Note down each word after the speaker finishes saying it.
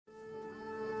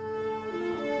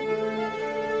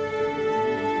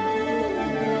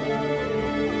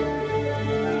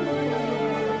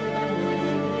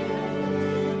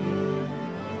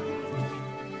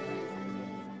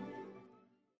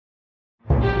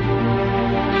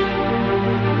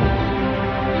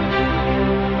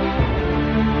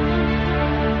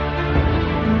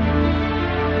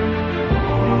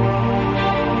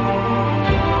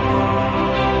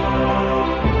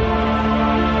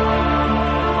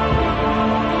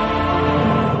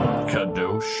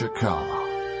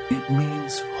Mishpachah. It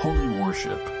means holy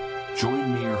worship.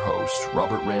 Join me, your host,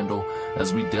 Robert Randall,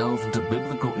 as we delve into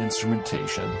biblical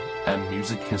instrumentation and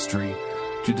music history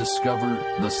to discover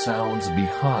the sounds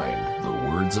behind the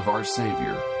words of our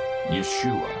Savior,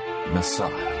 Yeshua,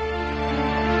 Messiah.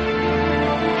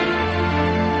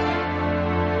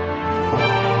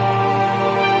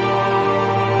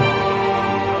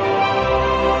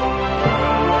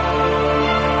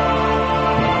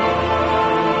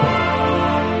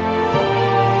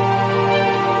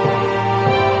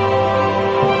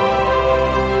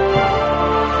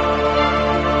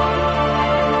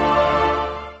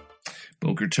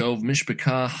 Tov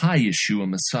Mishpachah, hi Yeshua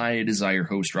Messiah. It is I, your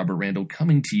host, Robert Randall,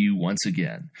 coming to you once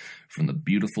again from the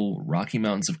beautiful Rocky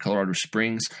Mountains of Colorado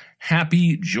Springs.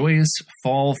 Happy, joyous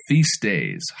fall feast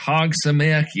days. Hag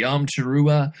Sameach, Yom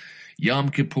Teruah, Yom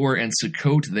Kippur, and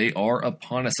Sukkot, they are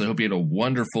upon us. I hope you had a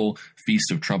wonderful Feast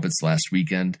of Trumpets last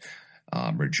weekend,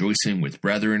 rejoicing with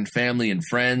brethren, family, and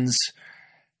friends,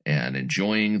 and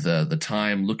enjoying the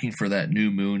time, looking for that new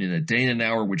moon in a day and an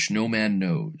hour which no man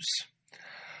knows.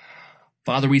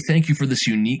 Father, we thank you for this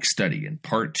unique study in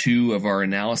part 2 of our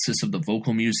analysis of the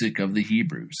vocal music of the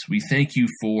Hebrews. We thank you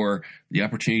for the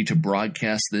opportunity to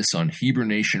broadcast this on Hebrew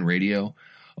Nation Radio,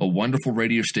 a wonderful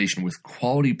radio station with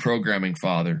quality programming,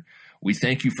 Father. We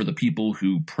thank you for the people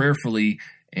who prayerfully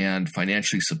and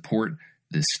financially support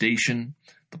this station,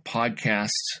 the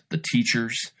podcasts, the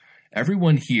teachers,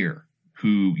 everyone here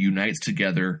who unites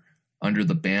together under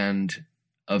the band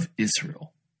of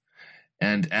Israel.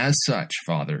 And as such,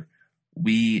 Father,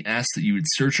 we ask that you would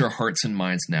search our hearts and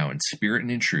minds now in spirit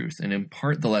and in truth and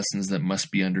impart the lessons that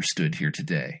must be understood here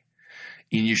today.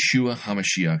 In Yeshua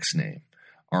HaMashiach's name,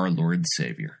 our Lord and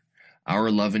Savior,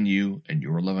 our love in you and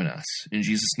your love in us. In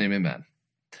Jesus' name, amen.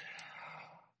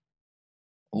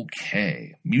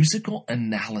 Okay, musical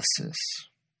analysis.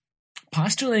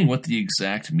 Postulating what the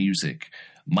exact music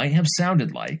might have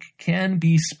sounded like can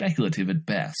be speculative at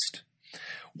best.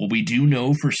 What we do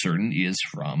know for certain is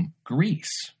from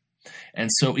Greece. And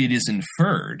so it is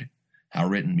inferred how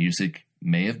written music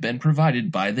may have been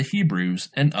provided by the Hebrews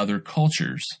and other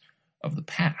cultures of the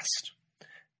past.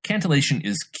 Cantillation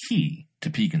is key to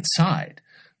peek inside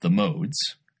the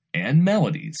modes and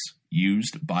melodies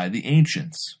used by the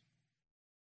ancients.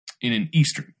 In an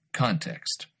Eastern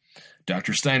context,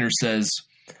 Dr. Steiner says,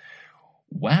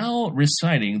 while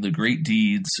reciting the great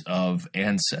deeds of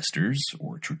ancestors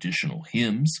or traditional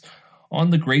hymns on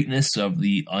the greatness of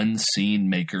the unseen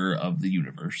maker of the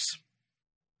universe,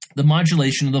 the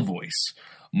modulation of the voice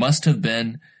must have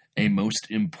been a most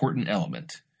important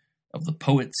element of the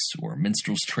poet's or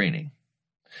minstrel's training.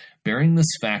 Bearing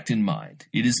this fact in mind,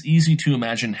 it is easy to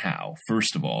imagine how,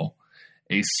 first of all,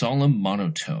 a solemn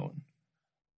monotone,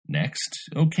 next,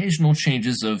 occasional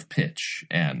changes of pitch,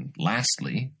 and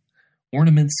lastly,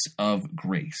 ornaments of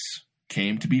grace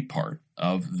came to be part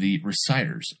of the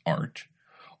reciter's art,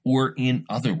 or in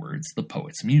other words, the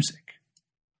poet's music.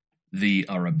 The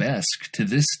arabesque to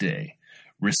this day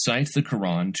recite the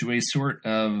Quran to a sort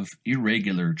of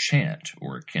irregular chant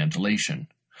or cantillation.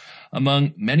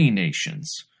 Among many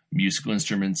nations, musical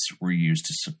instruments were used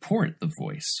to support the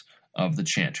voice of the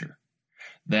chanter.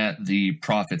 That the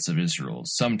prophets of Israel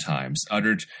sometimes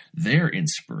uttered their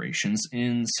inspirations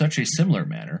in such a similar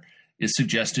manner is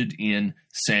suggested in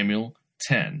Samuel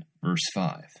 10, verse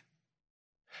 5.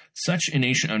 Such an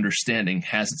ancient understanding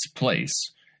has its place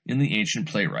in the ancient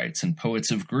playwrights and poets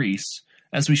of Greece,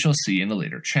 as we shall see in a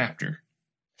later chapter.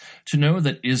 To know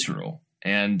that Israel,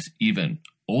 and even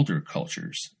older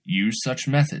cultures, use such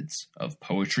methods of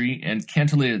poetry and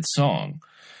cantillated song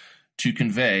to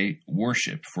convey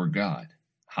worship for God.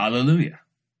 Hallelujah!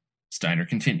 Steiner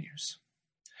continues.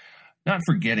 Not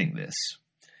forgetting this,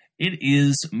 it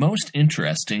is most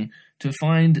interesting to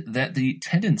find that the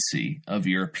tendency of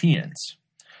Europeans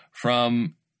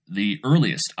from the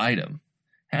earliest item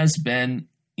has been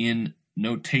in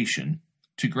notation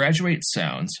to graduate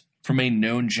sounds from a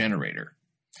known generator,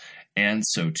 and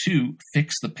so too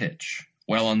fix the pitch,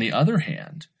 while on the other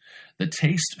hand, the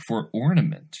taste for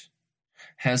ornament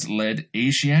has led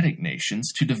Asiatic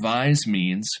nations to devise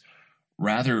means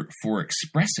rather for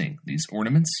expressing these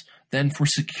ornaments than for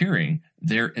securing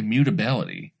their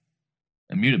immutability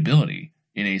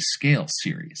in a scale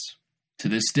series. To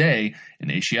this day,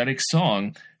 an Asiatic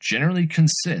song generally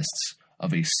consists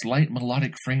of a slight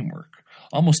melodic framework,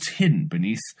 almost hidden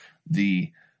beneath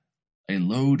a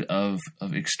load of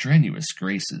extraneous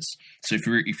graces. So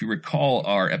if you recall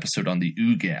our episode on the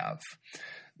Ugav,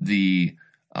 the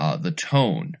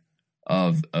tone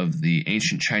of the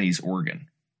ancient Chinese organ,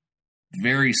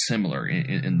 very similar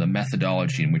in the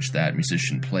methodology in which that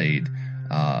musician played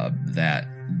that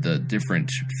the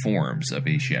different forms of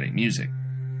Asiatic music.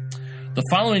 The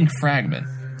following fragment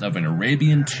of an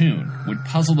Arabian tune would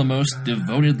puzzle the most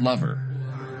devoted lover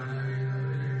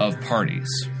of parties.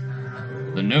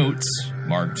 The notes,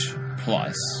 marked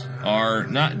plus, are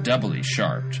not doubly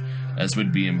sharped, as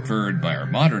would be inferred by our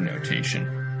modern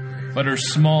notation, but are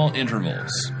small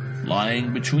intervals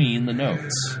lying between the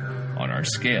notes on our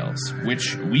scales,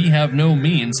 which we have no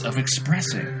means of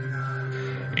expressing.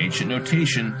 Ancient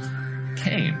notation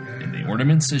came in the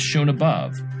ornaments as shown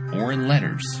above, or in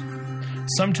letters.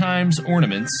 Sometimes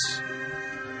ornaments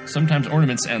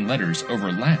and letters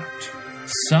overlapped.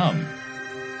 Some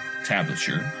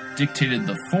tablature dictated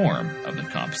the form of the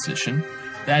composition,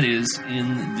 that is,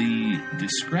 in the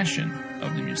discretion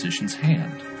of the musician's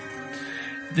hand.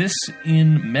 This,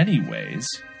 in many ways,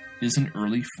 is an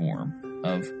early form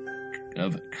of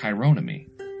chironomy.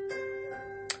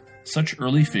 Such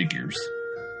early figures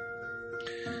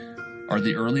are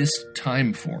the earliest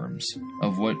time forms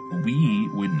of what we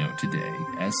would know today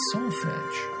as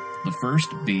solfege, the first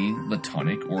being the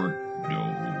tonic or do,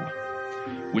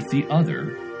 with the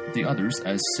others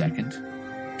as second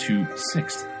to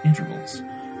sixth intervals.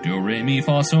 Do, re, mi,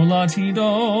 fa, sol, la, ti,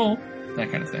 do,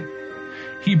 that kind of thing.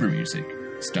 Hebrew music,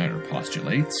 Steiner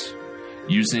postulates,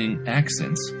 using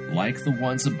accents like the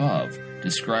ones above,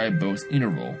 describe both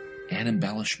interval and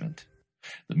embellishment.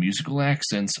 The musical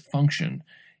accents function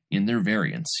in their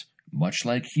variants, much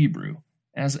like Hebrew,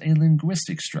 as a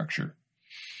linguistic structure.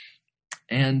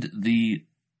 And the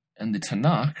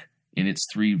Tanakh, in its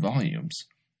 3 volumes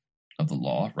of the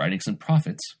Law, Writings, and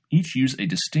Prophets, each use a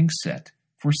distinct set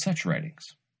for such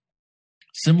writings.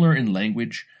 Similar in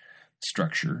language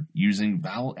structure, using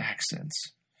vowel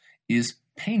accents, is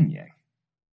Peinyang,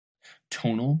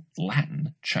 tonal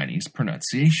Latin Chinese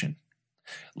pronunciation.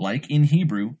 Like in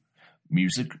Hebrew,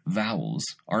 music vowels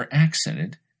are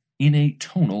accented in a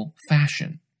tonal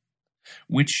fashion,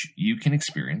 which you can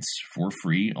experience for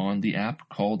free on the app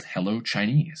called Hello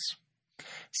Chinese.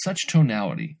 Such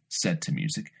tonality set to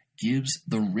music gives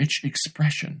the rich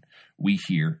expression we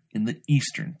hear in the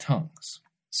Eastern tongues.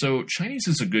 So Chinese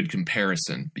is a good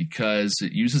comparison because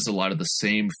it uses a lot of the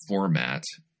same format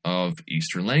of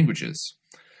Eastern languages.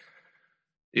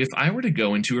 If I were to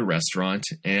go into a restaurant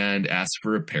and ask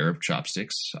for a pair of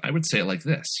chopsticks, I would say it like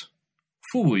this: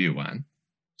 服务员，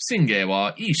请给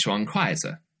我一双筷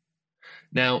子.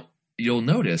 Now, you'll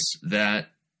notice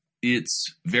that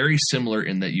it's very similar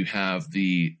in that you have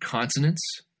the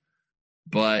consonants,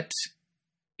 but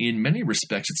in many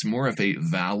respects, it's more of a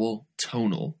vowel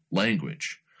tonal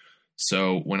language.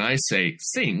 So when I say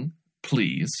sing,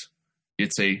 please,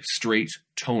 it's a straight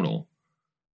tonal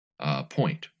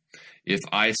point. If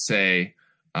I say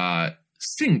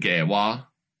请给我,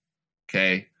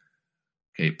 okay,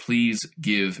 please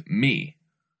give me,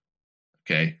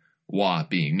 okay, 我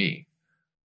being me,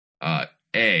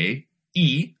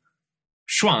 一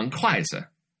双筷子,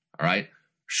 all right,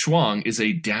 双 is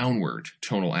a downward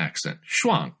tonal accent,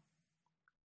 双,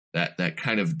 that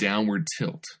kind of downward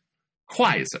tilt,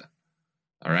 筷子,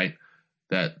 all right,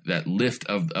 that lift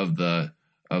of the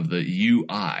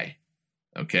UI,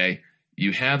 okay.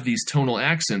 You have these tonal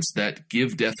accents that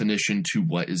give definition to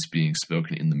what is being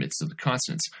spoken in the midst of the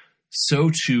consonants. So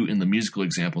too in the musical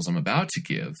examples I'm about to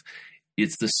give,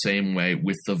 it's the same way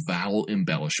with the vowel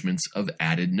embellishments of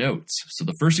added notes. So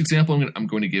the first example I'm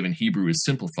going to give in Hebrew is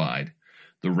simplified.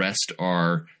 The rest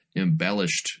are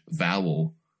embellished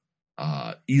vowel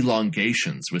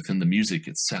elongations within the music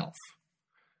itself.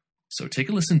 So take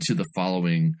a listen to the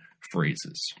following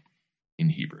phrases in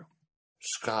Hebrew.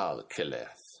 Shkal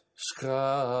keleth.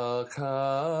 Shkakaleth,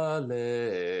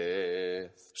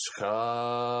 shkakaleth,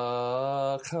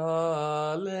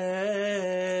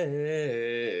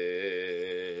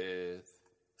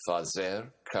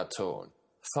 fazer katon,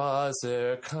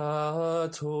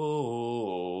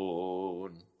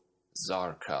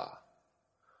 zarka,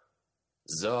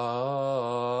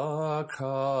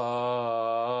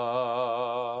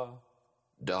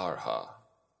 darha,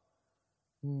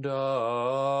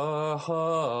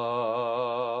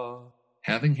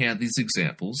 Having had these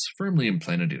examples firmly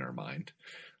implanted in our mind,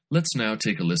 let's now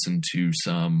take a listen to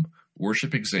some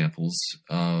worship examples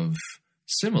of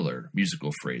similar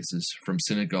musical phrases from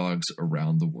synagogues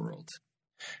around the world.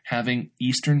 Having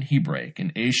Eastern Hebraic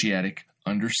and Asiatic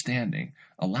understanding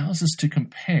allows us to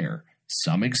compare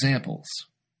some examples.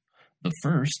 The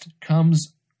first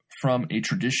comes from a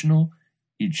traditional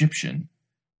Egyptian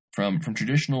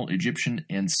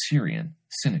and Syrian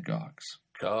synagogues.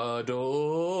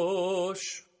 Kadosh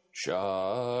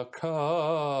Shaka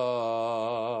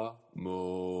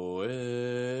Moedim.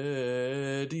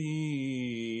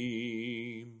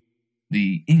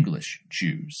 The English Polish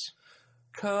Jews.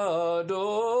 Kadosh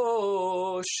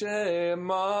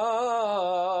Shema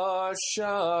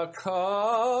Shaka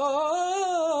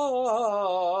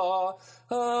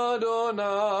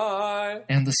Adonai,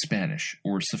 and the Spanish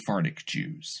or Sephardic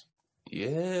Jews.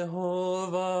 Yehovah.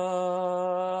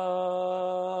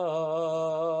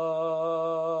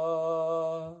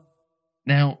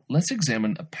 Now, let's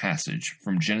examine a passage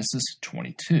from Genesis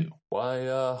 22.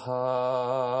 Vayahai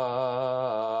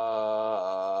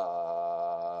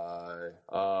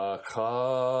Achar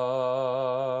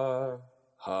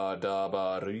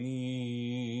Hadabarim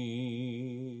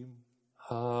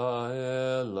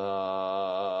Ha'elah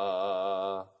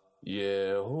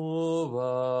Yehovah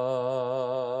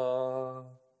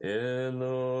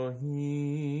Elohim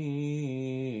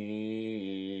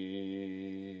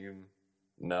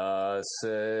Nases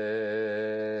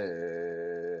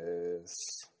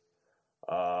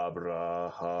Abraham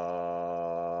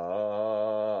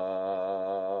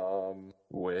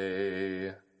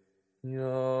we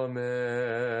Yomer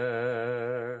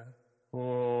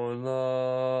Olam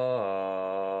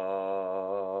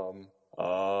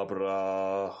Abraham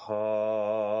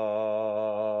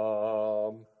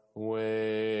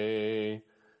we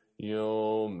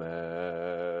Yomer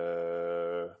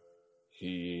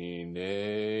Hineni.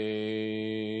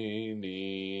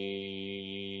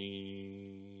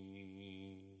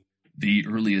 The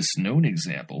earliest known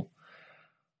example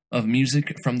of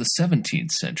music from the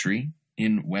 17th century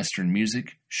in Western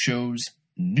music shows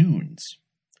neuns,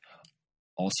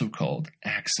 also called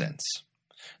accents.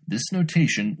 This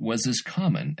notation was as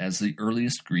common as the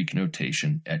earliest Greek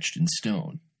notation etched in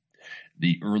stone.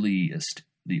 The earliest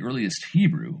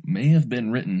Hebrew may have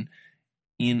been written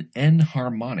in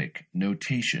enharmonic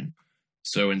notation.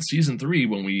 So in Season 3,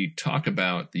 when we talk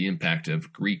about the impact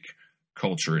of Greek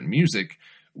culture and music,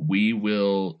 we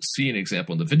will see an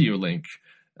example in the video link,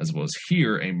 as well as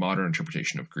hear a modern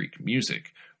interpretation of Greek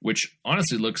music, which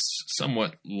honestly looks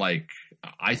somewhat like,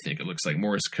 I think it looks like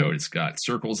Morse code. It's got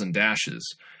circles and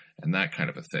dashes and that kind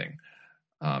of a thing,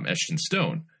 etched in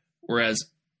stone. Whereas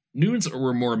neuns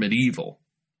were more medieval.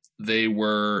 They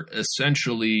were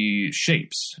essentially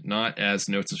shapes, not as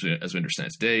notes as we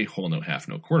understand today, whole note, half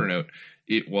note, quarter note.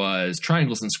 It was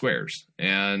triangles and squares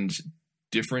and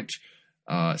different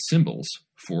symbols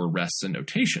for rests and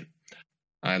notation.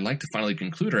 I'd like to finally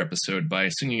conclude our episode by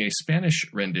singing a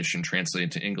Spanish rendition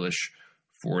translated to English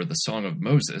for the Song of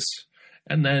Moses,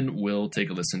 and then we'll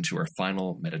take a listen to our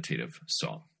final meditative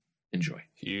song. Enjoy.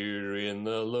 Here in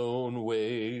the lone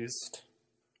waste,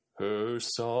 her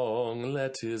song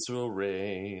let Israel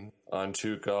reign,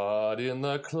 unto God in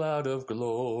the cloud of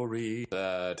glory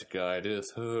that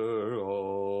guideth her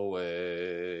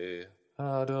alway.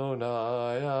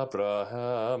 Adonai,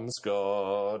 Abraham's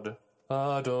God,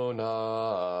 Adonai,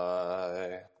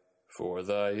 for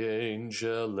thy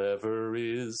angel ever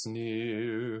is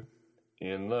near,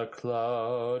 in the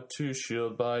cloud to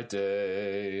shield by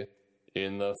day,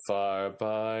 in the fire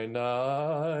by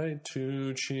night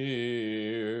to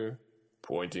cheer,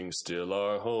 pointing still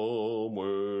our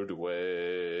homeward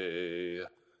way.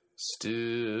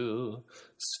 Still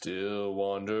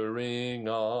wandering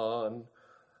on,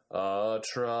 a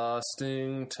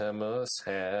trusting Temus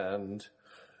hand,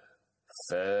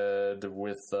 fed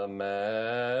with the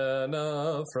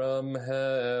manna from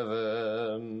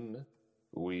heaven,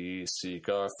 we seek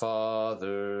our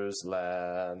Father's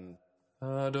land.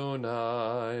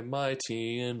 Adonai,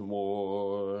 mighty in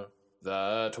war,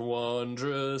 that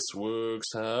wondrous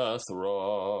works hath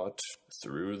wrought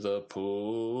through the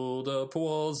pulled-up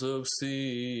walls of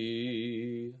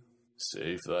sea.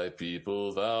 Safe thy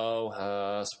people thou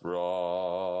hast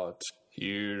brought,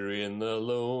 here in the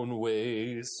lone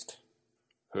waste.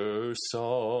 Her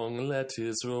song let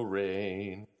Israel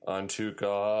reign, unto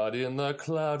God in the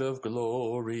cloud of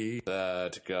glory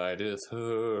that guideth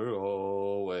her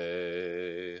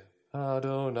alway.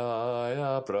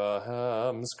 Adonai,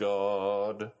 Abraham's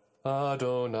God,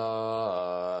 Adonai,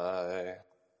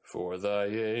 for thy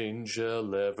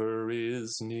angel ever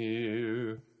is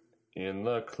near, in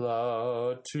the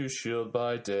cloud to shield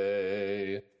by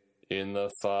day, in the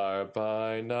fire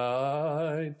by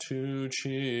night to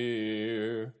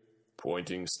cheer,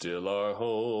 pointing still our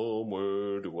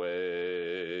homeward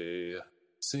way.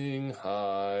 Sing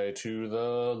high to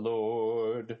the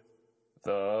Lord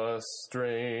the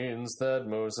strains that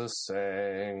Moses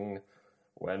sang,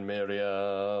 when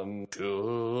Miriam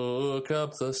took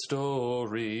up the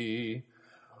story,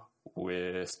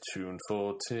 with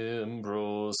tuneful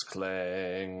timbrels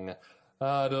clang.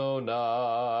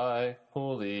 Adonai,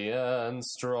 holy and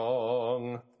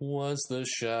strong, was the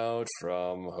shout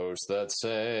from hosts that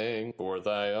sang, for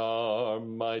thy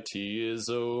arm mighty is,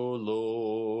 O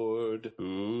Lord,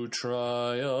 who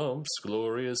triumphs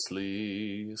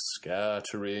gloriously,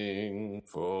 scattering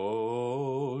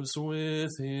foes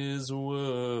with his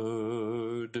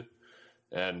word.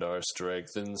 And our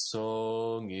strength and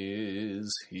song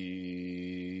is he.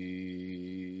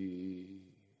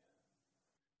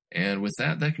 And with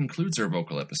that, that concludes our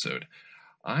vocal episode.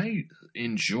 I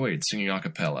enjoyed singing a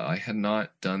cappella. I had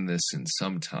not done this in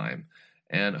some time,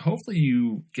 and hopefully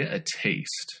you get a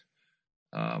taste,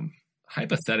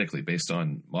 hypothetically, based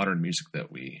on modern music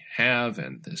that we have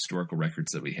and the historical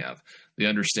records that we have, the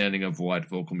understanding of what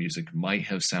vocal music might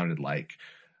have sounded like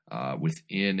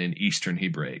within an Eastern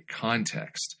Hebraic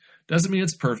context. Doesn't mean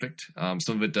it's perfect.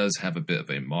 Some of it does have a bit of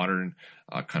a modern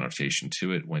connotation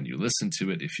to it when you listen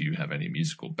to it, if you have any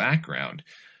musical background.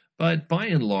 But by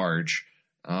and large,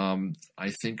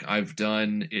 I think I've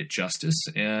done it justice.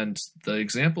 And the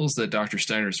examples that Dr.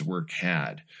 Steiner's work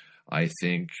had, I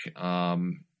think,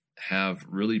 have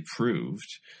really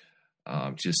proved,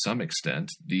 to some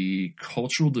extent, the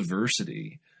cultural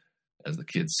diversity, as the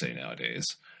kids say nowadays,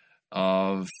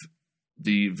 of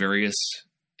the various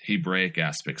Hebraic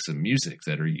aspects of music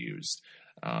that are used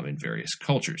in various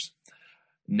cultures.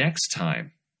 Next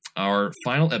time, our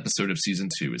final episode of Season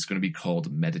 2 is going to be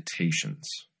called Meditations.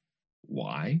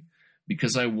 Why?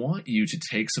 Because I want you to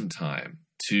take some time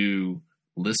to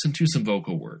listen to some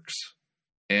vocal works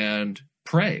and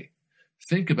pray.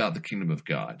 Think about the kingdom of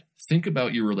God. Think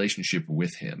about your relationship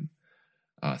with Him.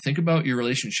 Think about your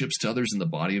relationships to others in the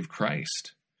body of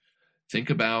Christ.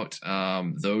 Think about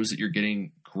those that you're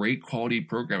getting great quality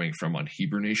programming from on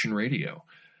Hebrew Nation Radio.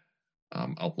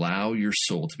 Allow your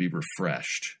soul to be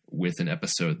refreshed with an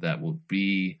episode that will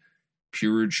be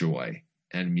pure joy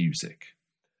and music.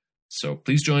 So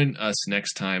please join us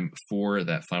next time for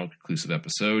that final conclusive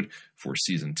episode for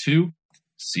Season 2.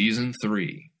 Season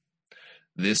 3.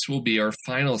 This will be our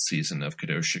final season of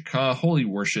Kadosh Shekah, Holy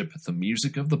Worship, the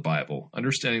music of the Bible,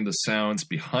 understanding the sounds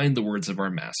behind the words of our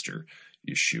Master,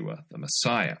 Yeshua, the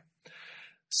Messiah.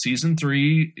 Season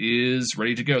 3 is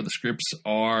ready to go. The scripts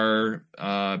are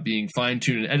being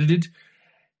fine-tuned and edited,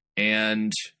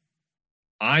 and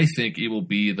I think it will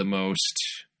be the most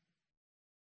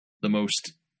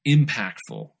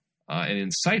impactful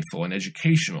and insightful and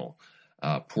educational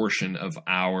portion of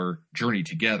our journey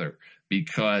together,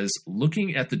 because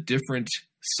looking at the different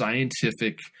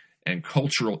scientific and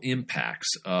cultural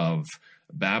impacts of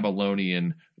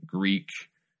Babylonian, Greek,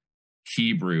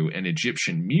 Hebrew, and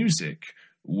Egyptian music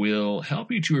will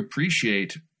help you to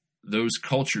appreciate those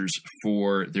cultures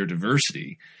for their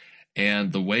diversity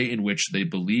and the way in which they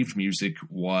believed music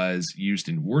was used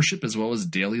in worship as well as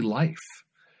daily life.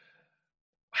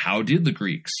 How did the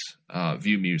Greeks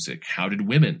view music? How did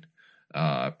women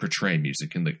portray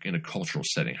music in a cultural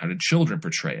setting? How did children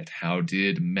portray it? How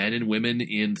did men and women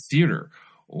in theater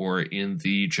or in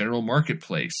the general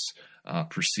marketplace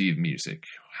perceive music?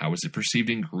 How was it perceived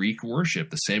in Greek worship?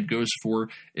 The same goes for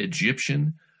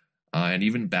Egyptian and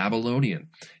even Babylonian.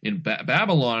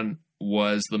 Babylon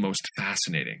was the most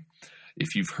fascinating.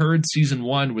 If you've heard Season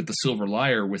 1 with The Silver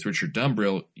Lyre with Richard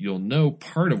Dumbrill, you'll know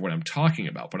part of what I'm talking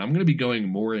about, but I'm going to be going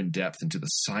more in depth into the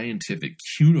scientific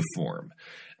cuneiform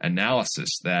analysis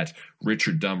that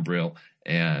Richard Dumbrill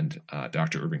and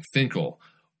Dr. Irving Finkel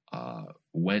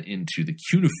went into the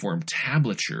cuneiform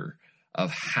tablature of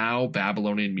how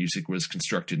Babylonian music was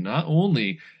constructed, not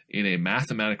only in a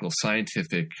mathematical,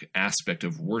 scientific aspect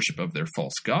of worship of their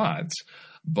false gods,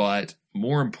 but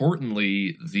more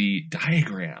importantly, the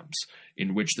diagrams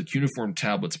in which the cuneiform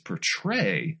tablets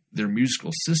portray their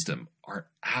musical system are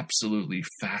absolutely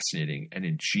fascinating and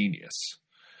ingenious.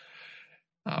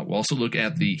 We'll also look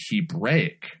at the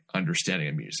Hebraic understanding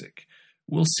of music.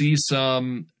 We'll see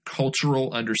some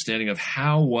cultural understanding of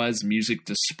how was music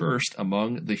dispersed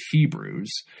among the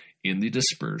Hebrews in the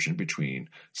dispersion between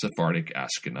Sephardic,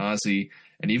 Ashkenazi,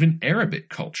 and even Arabic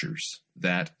cultures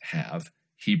that have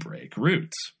Hebraic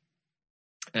roots.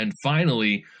 And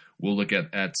finally, we'll look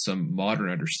at some modern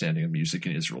understanding of music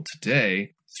in Israel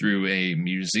today through a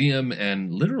museum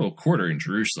and literal quarter in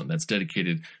Jerusalem that's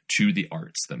dedicated to the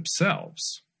arts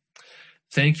themselves.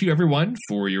 Thank you, everyone,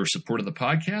 for your support of the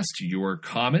podcast, your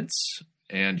comments,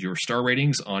 and your star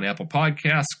ratings on Apple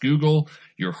Podcasts, Google,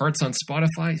 your hearts on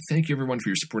Spotify. Thank you, everyone, for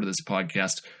your support of this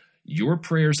podcast. Your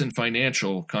prayers and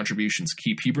financial contributions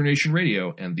keep Hebrew Nation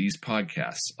Radio and these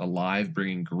podcasts alive,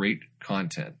 bringing great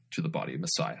content to the body of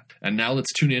Messiah. And now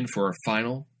let's tune in for our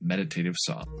final meditative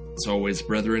psalm. As always,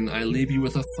 brethren, I leave you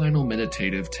with a final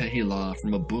meditative Tehillah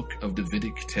from a book of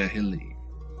Davidic Tehillim.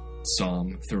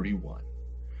 Psalm 31.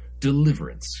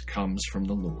 Deliverance comes from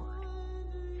the Lord.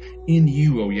 In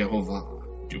you, O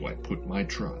Yehovah, do I put my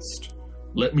trust.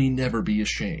 Let me never be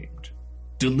ashamed.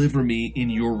 Deliver me in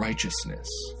your righteousness.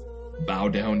 Bow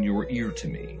down your ear to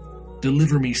me.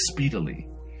 Deliver me speedily.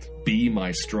 Be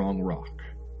my strong rock.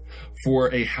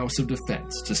 For a house of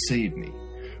defense to save me.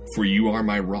 For you are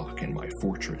my rock and my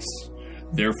fortress.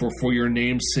 Therefore, for your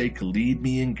name's sake, lead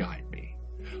me and guide me.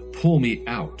 Pull me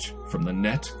out from the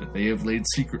net that they have laid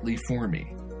secretly for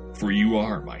me. For you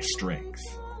are my strength.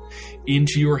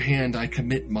 Into your hand I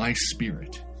commit my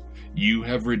spirit. You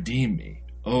have redeemed me,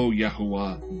 O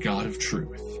Yahuwah, God of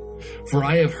truth. For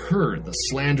I have heard the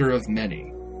slander of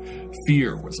many.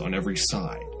 Fear was on every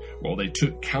side, while they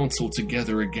took counsel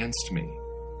together against me.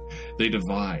 They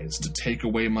devised to take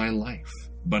away my life,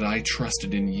 but I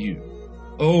trusted in you.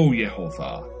 O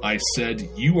Yehovah, I said,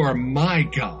 you are my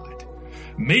God.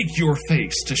 Make your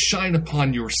face to shine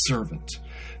upon your servant.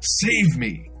 Save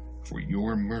me for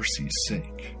your mercy's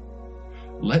sake.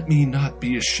 Let me not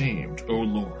be ashamed, O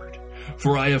Lord,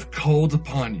 for I have called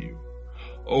upon you.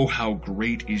 Oh, how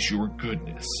great is your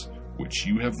goodness, which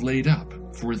you have laid up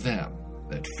for them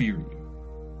that fear you.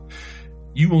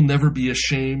 You will never be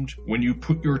ashamed when you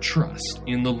put your trust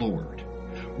in the Lord,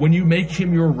 when you make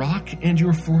him your rock and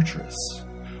your fortress,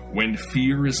 when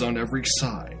fear is on every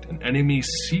side and enemies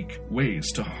seek ways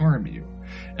to harm you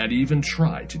and even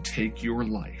try to take your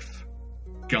life.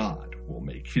 God will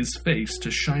make his face to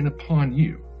shine upon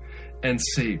you and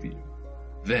save you.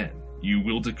 Then you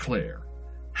will declare,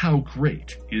 how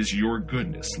great is your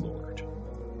goodness, Lord.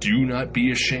 Do not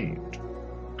be ashamed.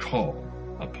 Call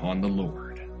upon the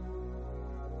Lord.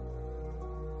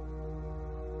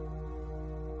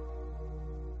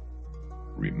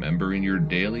 Remember in your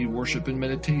daily worship and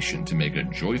meditation to make a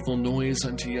joyful noise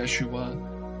unto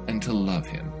Yeshua and to love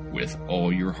him with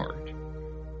all your heart.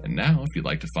 And now, if you'd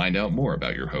like to find out more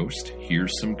about your host,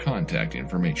 here's some contact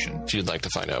information. If you'd like to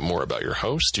find out more about your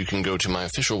host, you can go to my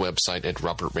official website at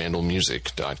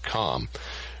robertrandallmusic.com,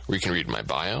 where you can read my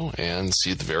bio and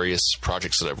see the various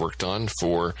projects that I've worked on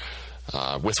for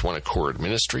with One Accord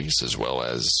Ministries, as well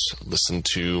as listen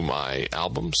to my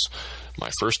albums. My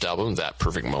first album, That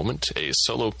Perfect Moment, a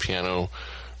solo piano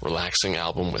relaxing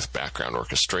album with background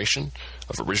orchestration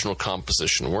of original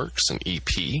composition works, an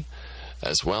EP,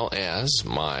 as well as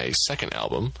my second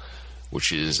album,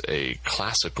 which is a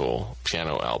classical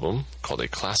piano album called A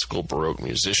Classical Baroque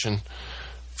Musician,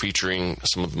 featuring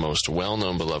some of the most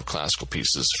well-known beloved classical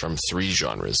pieces from 3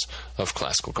 genres of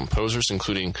classical composers,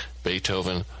 including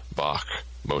Beethoven, Bach,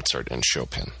 Mozart, and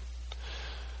Chopin.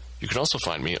 You can also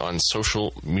find me on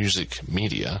social music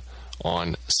media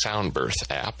on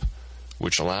Soundbirth app,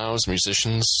 which allows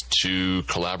musicians to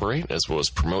collaborate as well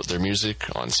as promote their music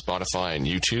on Spotify and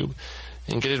YouTube,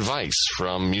 and get advice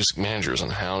from music managers on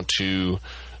how to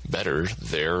better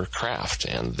their craft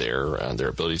and their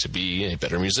ability to be a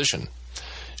better musician.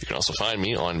 You can also find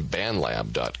me on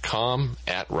bandlab.com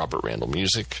at Robert Randall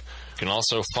Music. You can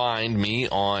also find me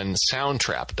on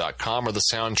soundtrap.com or the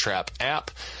Soundtrap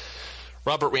app.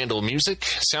 Robert Randall Music.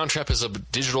 Soundtrap is a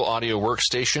digital audio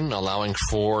workstation allowing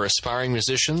for aspiring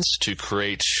musicians to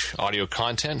create audio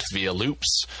content via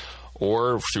loops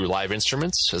or through live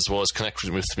instruments, as well as connect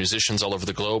with musicians all over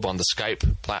the globe on the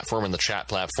Skype platform and the chat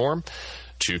platform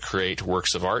to create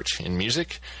works of art in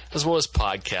music, as well as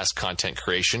podcast content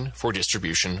creation for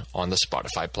distribution on the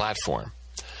Spotify platform.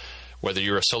 Whether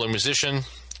you're a solo musician,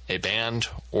 a band,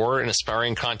 or an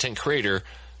aspiring content creator,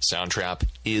 Soundtrap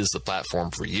is the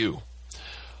platform for you.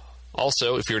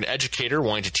 Also, if you're an educator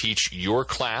wanting to teach your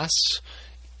class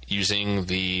using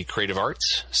the creative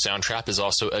arts, Soundtrap is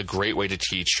also a great way to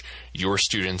teach your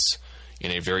students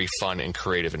in a very fun and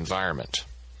creative environment.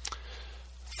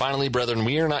 Finally, brethren,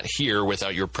 we are not here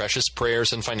without your precious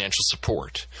prayers and financial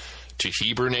support to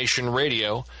Hebrew Nation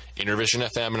Radio, Intervision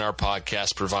FM, and our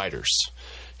podcast providers.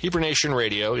 Hebrew Nation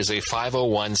Radio is a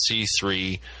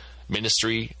 501c3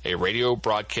 ministry, a radio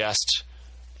broadcast,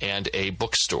 and a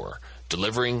bookstore,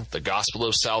 delivering the gospel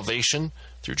of salvation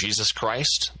through Jesus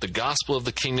Christ, the gospel of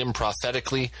the kingdom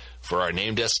prophetically for our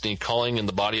name, destiny, calling in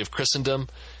the body of Christendom,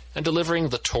 and delivering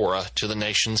the Torah to the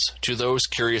nations, to those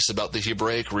curious about the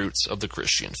Hebraic roots of the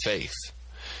Christian faith.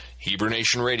 Hebrew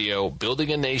Nation Radio,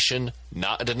 building a nation,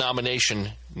 not a denomination,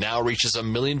 now reaches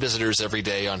 1 million visitors every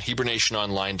day on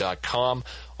HebrewNationOnline.com,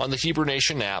 on the Hebrew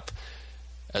Nation app,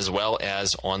 as well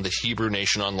as on the Hebrew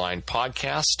Nation Online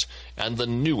podcast and the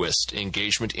newest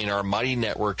engagement in our Mighty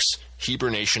Network's Hebrew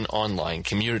Nation Online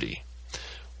community.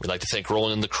 We'd like to thank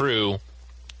Roland and the crew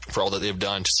for all that they've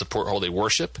done to support Holy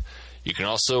Worship. You can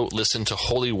also listen to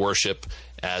Holy Worship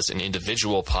as an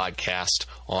individual podcast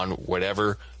on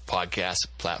whatever podcast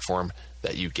platform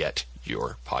that you get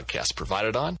your podcast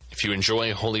provided on. If you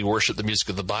enjoy Holy Worship, the music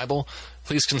of the Bible,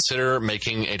 please consider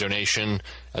making a donation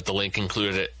at the link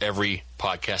included at every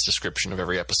podcast description of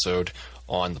every episode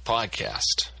on the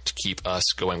podcast to keep us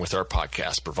going with our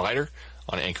podcast provider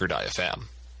on Anchor.fm.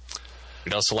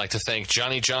 We'd also like to thank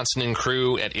Johnny Johnson and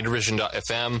crew at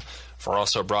Intervision.fm for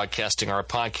also broadcasting our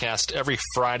podcast every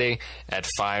Friday at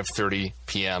 5:30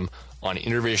 p.m. on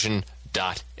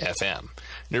Intervision.fm.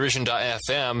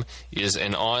 Intervision.fm is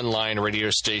an online radio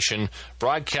station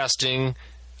broadcasting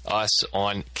us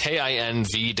on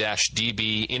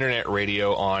KINV-DB Internet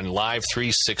Radio on Live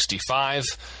 365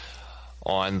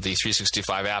 on the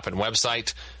 365 app and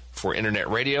website for Internet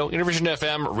Radio.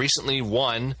 Intervision.fm recently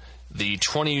won the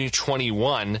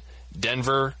 2021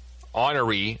 Denver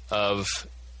honoree of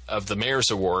the Mayor's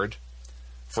Award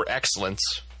for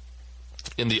Excellence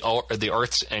in the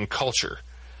Arts and Culture.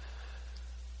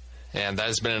 And that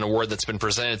has been an award that's been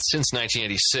presented since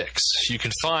 1986. You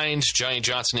can find Johnny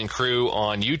Johnson and crew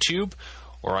on YouTube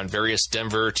or on various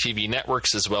Denver TV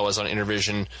networks, as well as on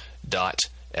Intervision.fm.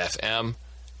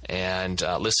 And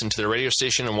listen to their radio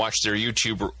station and watch their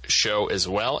YouTube show as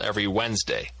well every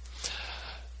Wednesday.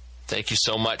 Thank you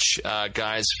so much,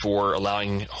 guys, for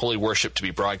allowing Holy Worship to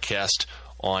be broadcast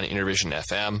on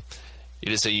Intervision.fm.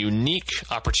 It is a unique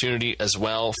opportunity as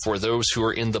well for those who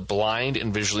are in the blind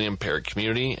and visually impaired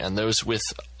community and those with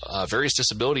various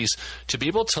disabilities to be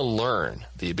able to learn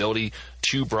the ability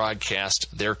to broadcast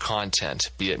their content,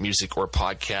 be it music or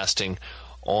podcasting,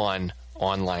 on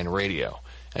online radio.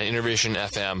 And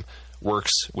Intervision.fm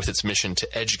works with its mission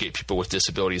to educate people with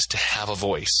disabilities to have a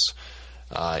voice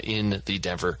in the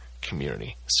Denver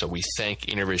community. So we thank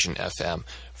Intervision.fm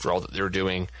for all that they're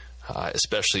doing,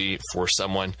 especially for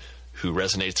someone who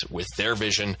resonates with their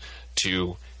vision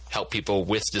to help people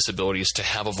with disabilities to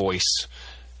have a voice,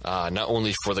 not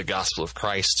only for the gospel of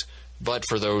Christ, but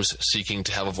for those seeking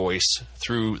to have a voice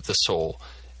through the soul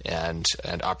and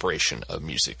operation of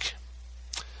music.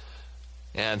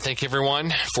 And thank you,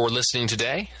 everyone, for listening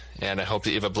today, and I hope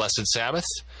that you have a blessed Sabbath.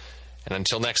 And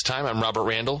until next time, I'm Robert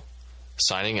Randall,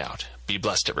 signing out. Be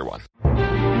blessed, everyone.